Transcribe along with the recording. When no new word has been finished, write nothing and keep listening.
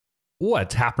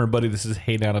What's happening, buddy? This is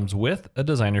Hayden Adams with A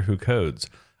Designer Who Codes.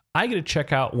 I get to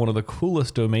check out one of the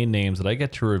coolest domain names that I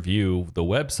get to review the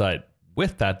website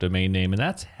with that domain name, and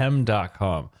that's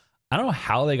hem.com. I don't know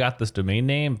how they got this domain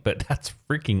name, but that's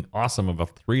freaking awesome of a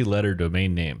 3-letter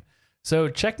domain name. So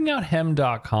checking out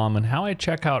hem.com and how I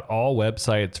check out all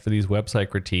websites for these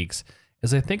website critiques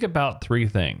is I think about 3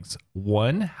 things.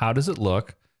 1, how does it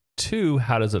look? 2,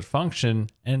 how does it function?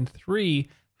 And 3,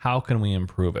 how can we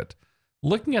improve it?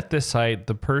 Looking at this site,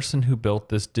 the person who built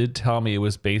this did tell me it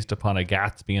was based upon a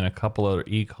Gatsby and a couple other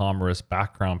e-commerce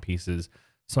background pieces.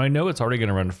 So I know it's already going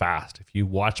to run fast. If you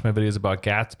watch my videos about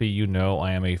Gatsby, you know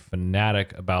I am a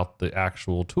fanatic about the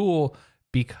actual tool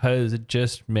because it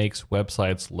just makes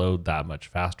websites load that much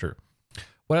faster.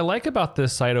 What I like about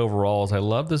this site overall is I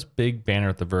love this big banner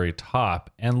at the very top.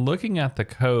 And looking at the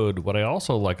code, what I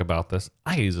also like about this,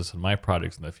 I use this in my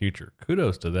projects in the future.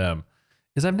 Kudos to them.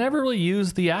 Is I've never really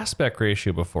used the aspect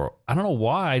ratio before. I don't know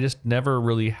why, I just never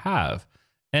really have.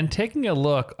 And taking a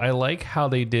look, I like how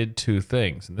they did 2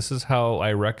 things. And this is how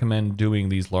I recommend doing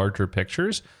these larger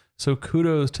pictures. So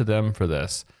kudos to them for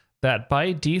this. That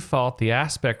by default, the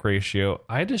aspect ratio,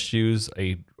 I just use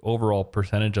a overall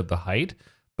percentage of the height,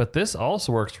 but this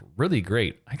also works really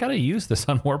great. I gotta use this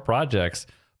on more projects,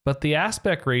 but the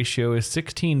aspect ratio is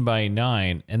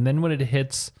 16:9. And then when it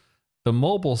hits the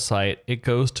mobile site, it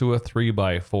goes to a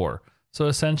 3:4. So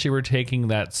essentially we're taking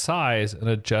that size and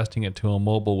adjusting it to a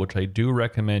mobile, which I do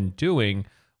recommend doing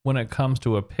when it comes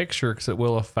to a picture because it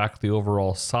will affect the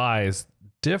overall size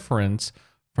difference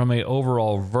from a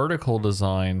overall vertical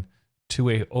design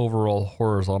to a overall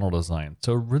horizontal design.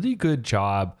 So really good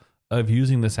job of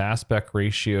using this aspect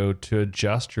ratio to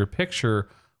adjust your picture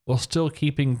while still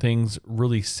keeping things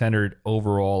really centered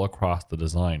overall across the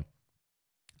design.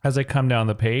 As I come down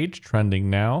the page, trending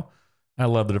now, I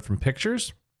love the different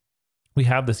pictures. We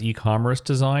have this e-commerce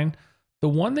design. The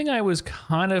one thing I was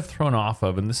kind of thrown off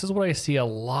of, and this is what I see a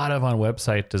lot of on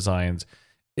website designs,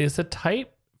 is the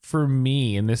type for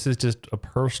me, and this is just a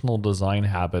personal design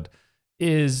habit,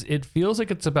 is it feels like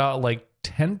it's about like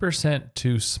 10%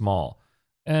 too small.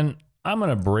 And I'm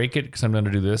gonna break it because I'm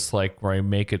gonna do this like where I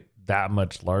make it that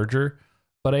much larger.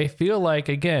 But I feel like,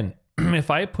 again,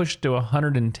 if I push to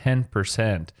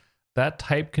 110%, that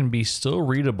type can be still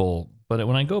readable, but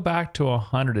when I go back to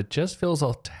 100, it just feels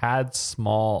a tad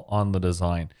small on the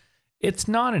design. It's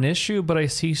not an issue, but I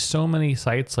see so many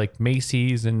sites like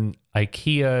Macy's and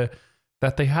IKEA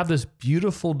that they have this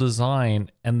beautiful design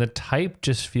and the type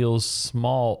just feels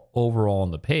small overall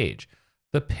on the page.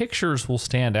 The pictures will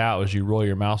stand out as you roll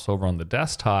your mouse over on the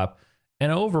desktop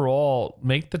and overall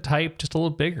make the type just a little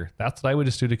bigger. That's what I would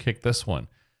just do to kick this one.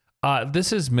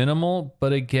 This is minimal,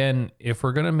 but again, if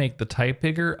we're gonna make the type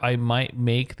bigger, I might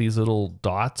make these little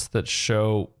dots that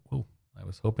show, oh, I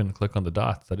was hoping to click on the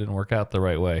dots. That didn't work out the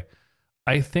right way.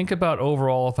 I think about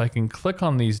overall, if I can click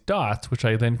on these dots, which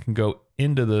I then can go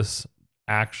into this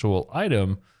actual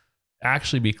item,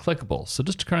 actually be clickable. So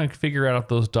just to kind of figure out if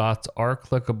those dots are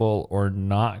clickable or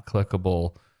not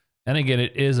clickable. And again,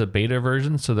 it is a beta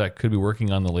version, so that could be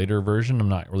working on the later version. I'm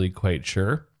not really quite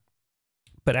sure.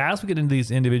 But as we get into these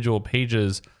individual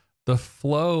pages, the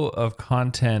flow of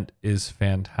content is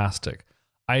fantastic.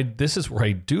 This is where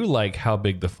I do like how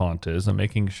big the font is. I'm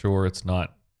making sure it's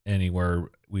not anywhere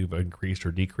we've increased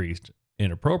or decreased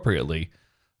inappropriately.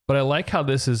 But I like how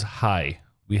this is high.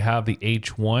 We have the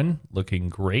H1 looking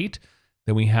great.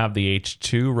 Then we have the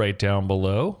H2 right down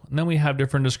below. And then we have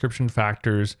different description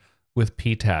factors with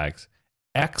P tags.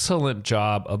 Excellent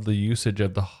job of the usage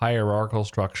of the hierarchical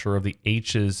structure of the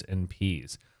H's and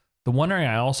P's. The one area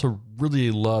I also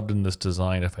really loved in this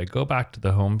design, if I go back to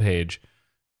the home page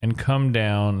and come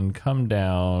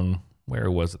down, where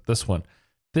was it? This one.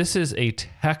 This is a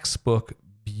textbook,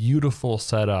 beautiful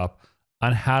setup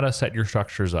on how to set your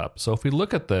structures up. So if we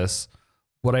look at this,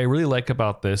 what I really like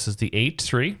about this is the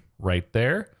H3 right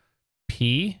there,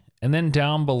 P, and then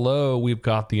down below, we've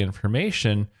got the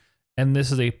information. And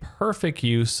this is a perfect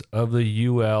use of the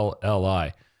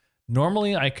ULLI.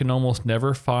 Normally, I can almost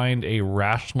never find a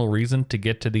rational reason to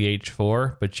get to the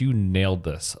H4, but you nailed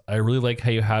this. I really like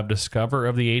how you have discover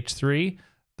of the H3,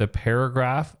 the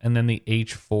paragraph, and then the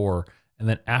H4. And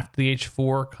then after the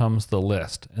H4 comes the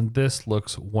list. And this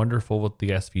looks wonderful with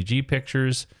the SVG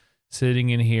pictures sitting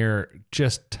in here.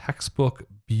 Just textbook,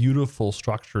 beautiful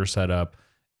structure setup.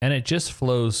 And it just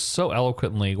flows so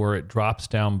eloquently where it drops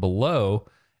down below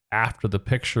after the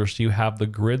picture, so you have the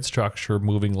grid structure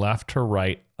moving left to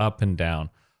right, up and down.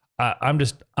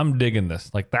 I'm digging this.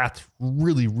 Like, that's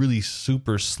really, really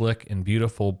super slick and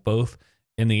beautiful, both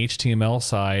in the HTML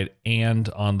side and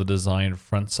on the design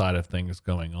front side of things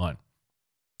going on.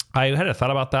 I had a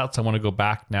thought about that, so I want to go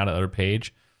back now to the other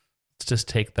page. Let's just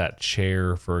take that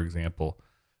chair, for example.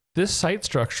 This site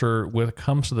structure, when it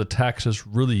comes to the text, is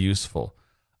really useful.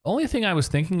 Only thing I was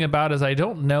thinking about is I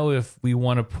don't know if we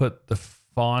want to put the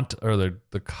font or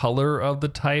the color of the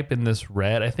type in this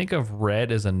red. I think of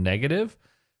red as a negative,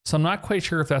 so I'm not quite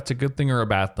sure if that's a good thing or a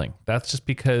bad thing. That's just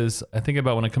because I think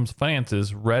about when it comes to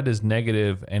finances, red is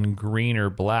negative and green or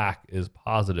black is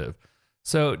positive.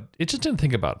 So it just didn't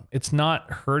think about it. It's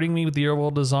not hurting me with the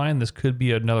overall design. This could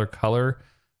be another color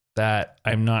that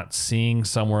I'm not seeing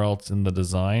somewhere else in the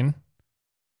design.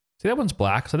 See, that one's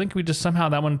black, so I think we just somehow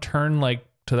that one turned like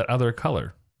to that other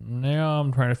color. Now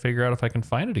I'm trying to figure out if I can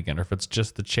find it again or if it's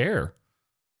just the chair.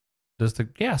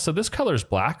 Yeah, so this color is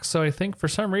black. So I think for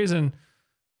some reason,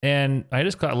 and I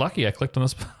just got lucky. I clicked on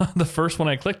this, the first one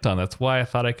I clicked on. That's why I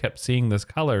thought I kept seeing this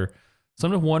color. So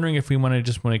I'm just wondering if we want to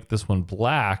just make this one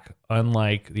black,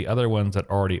 unlike the other ones that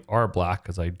already are black,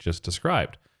 as I just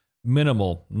described.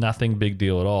 Minimal, nothing big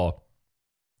deal at all.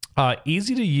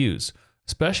 Easy to use,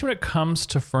 especially when it comes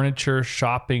to furniture,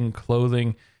 shopping,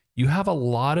 clothing. You have a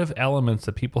lot of elements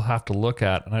that people have to look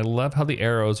at, and I love how the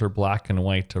arrows are black and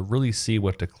white to really see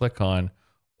what to click on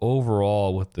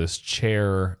overall with this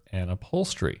chair and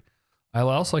upholstery. I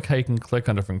also like how you can click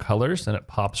on different colors and it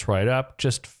pops right up,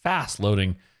 just fast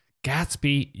loading.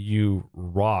 Gatsby, you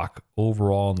rock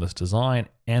overall in this design,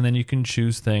 and then you can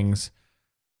choose things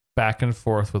back and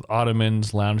forth with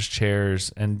ottomans, lounge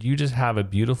chairs, and you just have a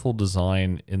beautiful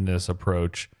design in this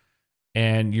approach.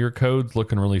 And your code's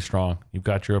looking really strong. You've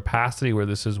got your opacity, where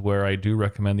this is where I do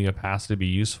recommend the opacity be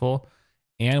useful.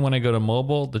 And when I go to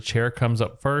mobile, the chair comes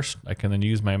up first. I can then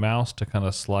use my mouse to kind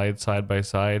of slide side by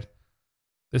side.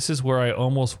 This is where I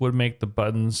almost would make the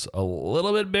buttons a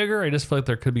little bit bigger. I just feel like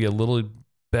there could be a little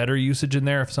better usage in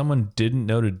there. If someone didn't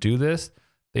know to do this,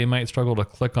 they might struggle to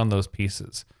click on those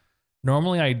pieces.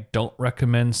 Normally, I don't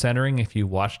recommend centering. If you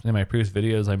watched in my previous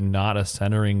videos, I'm not a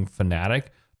centering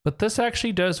fanatic, but this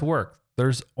actually does work.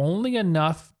 There's only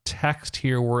enough text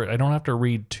here where I don't have to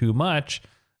read too much.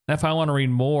 And if I want to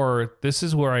read more, this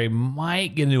is where I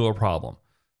might get into a problem.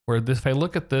 Where this, if I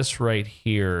look at this right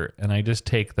here, and I just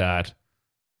take that,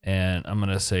 and I'm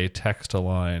going to say text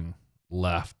align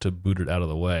left to boot it out of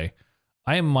the way.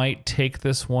 I might take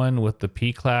this one with the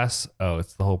P class. Oh,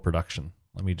 it's the whole production.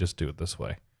 Let me just do it this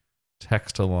way.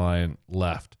 Text align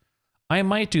left. I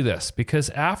might do this because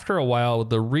after a while,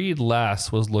 the read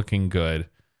less was looking good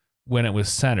when it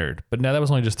was centered, but now that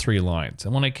was only just 3 lines.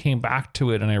 And when I came back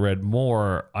to it and I read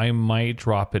more, I might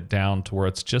drop it down to where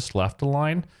it's just left a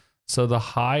line. So the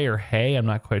hi or hey, I'm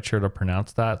not quite sure to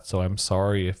pronounce that. So I'm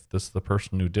sorry if this is the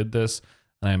person who did this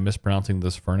and I'm mispronouncing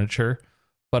this furniture,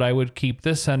 but I would keep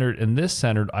this centered and this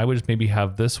centered. I would just maybe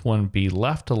have this one be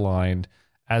left aligned,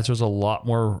 as there's a lot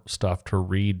more stuff to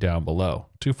read down below.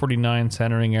 249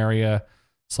 centering area,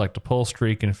 select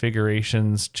upholstery,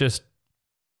 configurations, just,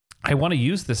 I want to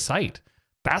use the site.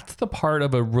 That's the part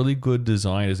of a really good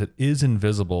design, is it is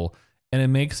invisible and it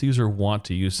makes the user want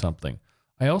to use something.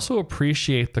 I also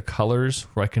appreciate the colors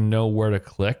where I can know where to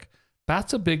click.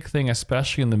 That's a big thing,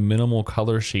 especially in the minimal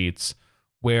color sheets,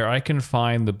 where I can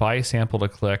find the buy sample to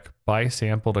click,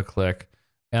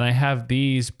 and I have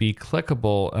these be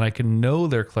clickable, and I can know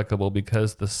they're clickable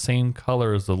because the same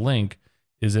color as the link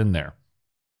is in there.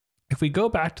 If we go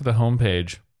back to the home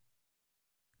page,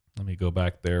 let me go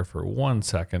back there for 1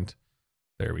 second.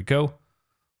 There we go.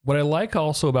 What I like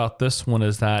also about this one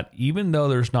is that even though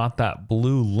there's not that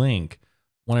blue link,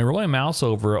 when I roll my mouse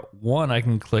over it, 1, I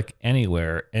can click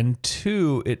anywhere, and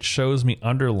 2, it shows me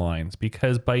underlines,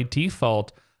 because by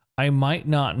default, I might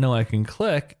not know I can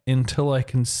click until I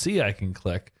can see I can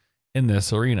click in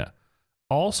this arena.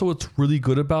 Also, what's really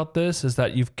good about this is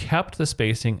that you've kept the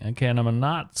spacing. Again, I'm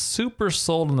not super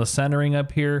sold on the centering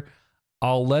up here.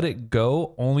 I'll let it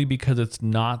go only because it's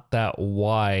not that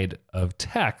wide of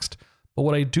text. But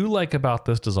what I do like about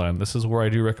this design, this is where I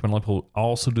do recommend people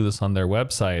also do this on their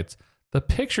websites. The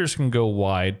pictures can go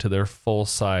wide to their full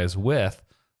size width,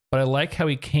 but I like how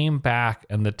he came back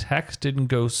and the text didn't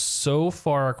go so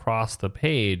far across the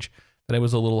page that it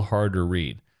was a little hard to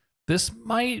read. This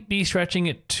might be stretching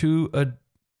it to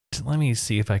let me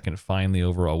see if I can find the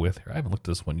overall width here. I haven't looked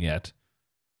at this one yet.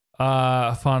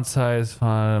 Font size,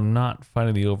 I'm not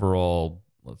finding the overall.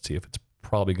 Let's see if it's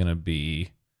probably going to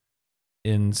be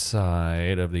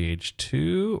inside of the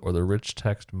H2 or the rich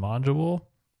text module.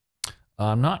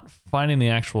 I'm not finding the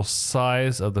actual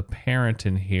size of the parent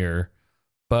in here,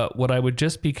 but what I would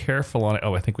just be careful on,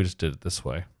 oh, I think we just did it this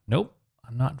way. Nope,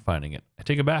 I'm not finding it. I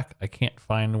take it back. I can't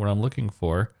find what I'm looking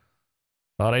for.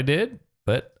 Thought I did,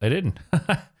 but I didn't.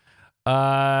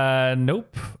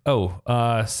 Nope.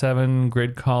 Oh, 7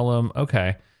 grid column.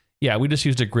 Okay. Yeah, we just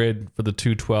used a grid for the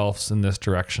 2/12 in this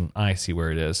direction. I see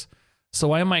where it is.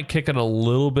 So I might kick it a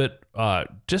little bit,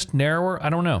 just narrower. I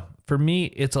don't know. For me,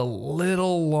 it's a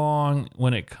little long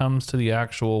when it comes to the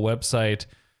actual website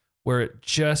where it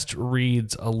just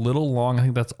reads a little long. I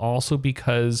think that's also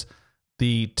because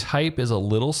the type is a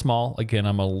little small. Again,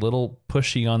 I'm a little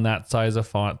pushy on that size of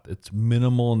font. It's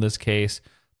minimal in this case.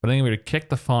 But anyway, to kick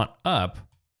the font up,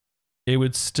 it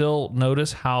would still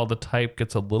notice how the type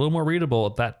gets a little more readable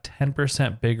at that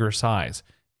 10% bigger size.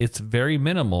 It's very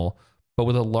minimal, but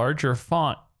with a larger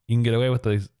font, you can get away with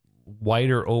a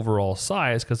wider overall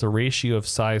size because the ratio of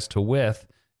size to width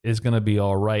is going to be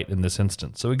all right in this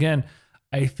instance. So again,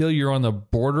 I feel you're on the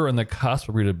border and the cusp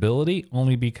of readability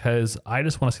only because I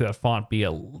just want to see that font be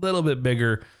a little bit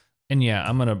bigger. And yeah,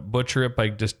 I'm going to butcher it by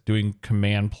just doing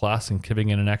Command plus and giving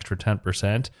it an extra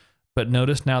 10%. But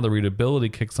notice now the readability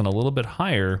kicks in a little bit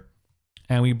higher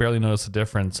and we barely notice a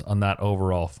difference on that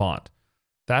overall font.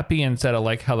 That being said, I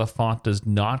like how the font does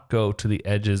not go to the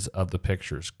edges of the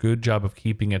pictures. Good job of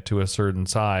keeping it to a certain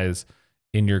size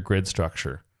in your grid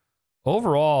structure.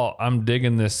 Overall, I'm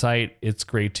digging this site. It's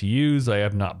great to use. I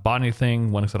have not bought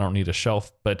anything, one because I don't need a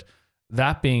shelf. But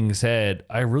that being said,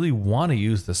 I really want to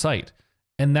use the site.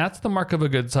 And that's the mark of a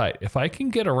good site. If I can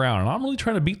get around, and I'm really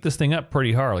trying to beat this thing up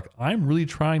pretty hard. Like I'm really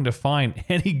trying to find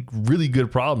any really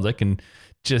good problems I can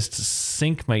just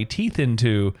sink my teeth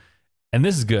into. And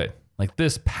this is good. Like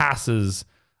this passes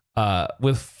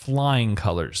with flying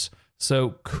colors.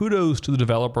 So kudos to the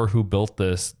developer who built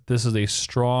this. This is a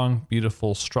strong,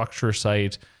 beautiful structure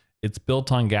site. It's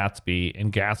built on Gatsby,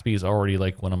 and Gatsby is already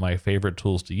like one of my favorite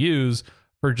tools to use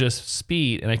for just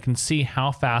speed. And I can see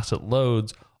how fast it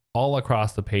loads all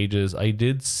across the pages. I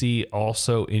did see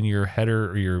also in your header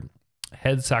or your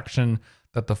head section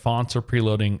that the fonts are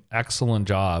preloading. Excellent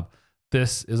job.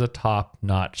 This is a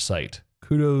top-notch site.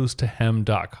 Kudos to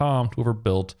hem.com, whoever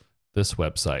built this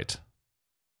website.